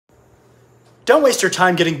Don't waste your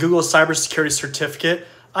time getting Google's cybersecurity certificate.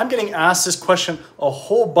 I'm getting asked this question a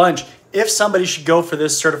whole bunch if somebody should go for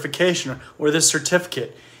this certification or this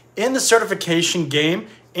certificate. In the certification game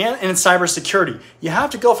and in cybersecurity, you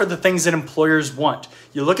have to go for the things that employers want.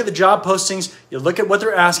 You look at the job postings, you look at what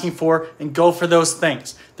they're asking for, and go for those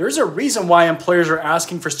things. There's a reason why employers are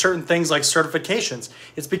asking for certain things like certifications.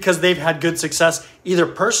 It's because they've had good success either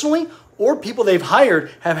personally or people they've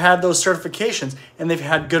hired have had those certifications and they've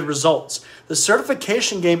had good results. The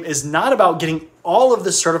certification game is not about getting all of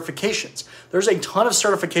the certifications. There's a ton of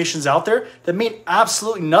certifications out there that mean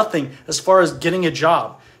absolutely nothing as far as getting a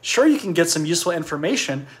job. Sure, you can get some useful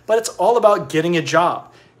information, but it's all about getting a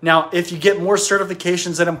job. Now, if you get more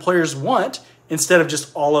certifications that employers want, instead of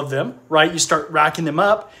just all of them, right, you start racking them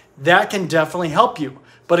up, that can definitely help you.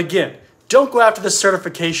 But again, don't go after the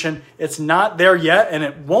certification. It's not there yet, and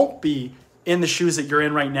it won't be in the shoes that you're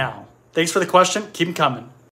in right now. Thanks for the question. Keep them coming.